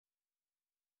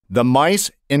The Mice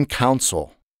in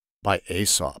Council by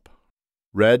Aesop.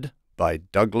 Read by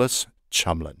Douglas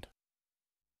Tjelmeland.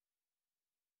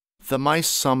 The mice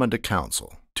summoned a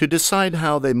council to decide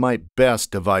how they might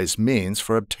best devise means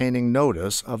for obtaining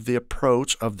notice of the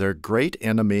approach of their great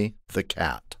enemy, the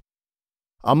cat.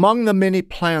 Among the many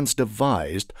plans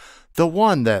devised, the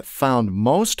one that found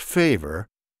most favor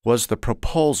was the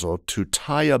proposal to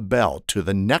tie a bell to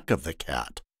the neck of the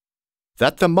cat,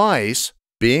 that the mice,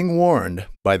 being warned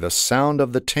by the sound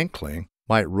of the tinkling,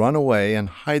 might run away and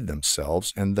hide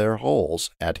themselves in their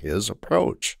holes at his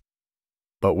approach.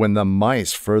 But when the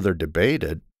mice further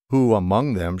debated who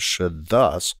among them should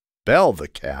thus bell the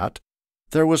cat,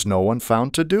 there was no one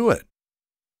found to do it.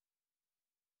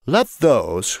 Let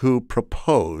those who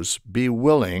propose be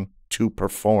willing to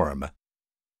perform.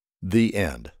 The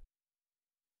end.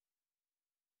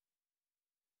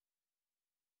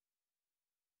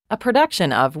 A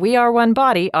production of We Are One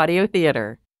Body Audio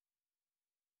Theater.